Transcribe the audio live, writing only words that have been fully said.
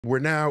We're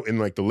now in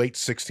like the late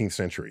 16th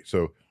century,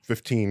 so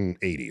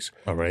 1580s.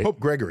 All right. Pope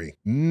Gregory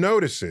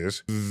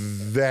notices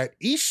that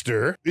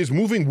Easter is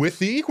moving with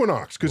the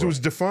equinox because it was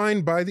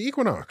defined by the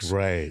equinox.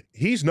 Right.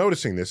 He's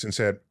noticing this and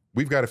said,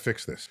 we've got to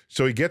fix this.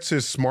 So he gets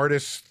his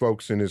smartest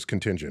folks in his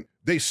contingent.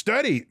 They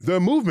study the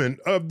movement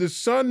of the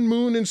sun,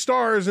 moon, and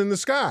stars in the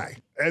sky.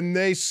 And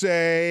they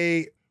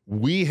say,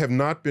 we have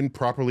not been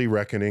properly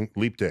reckoning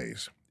leap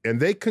days. And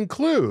they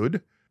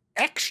conclude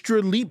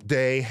extra leap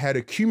day had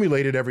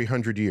accumulated every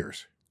 100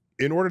 years.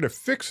 In order to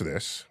fix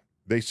this,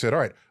 they said, all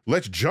right,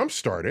 let's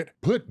jumpstart it,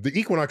 put the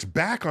equinox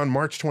back on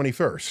March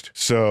 21st.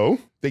 So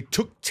they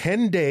took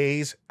 10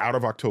 days out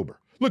of October.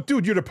 Look,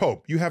 dude, you're the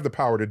Pope. You have the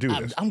power to do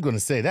this. I'm going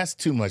to say that's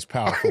too much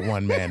power for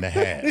one man to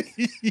have.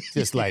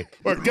 Just like,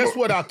 guess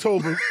what,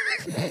 October?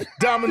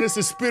 Dominus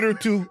and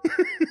Spiritu,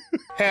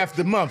 half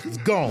the month is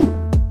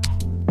gone.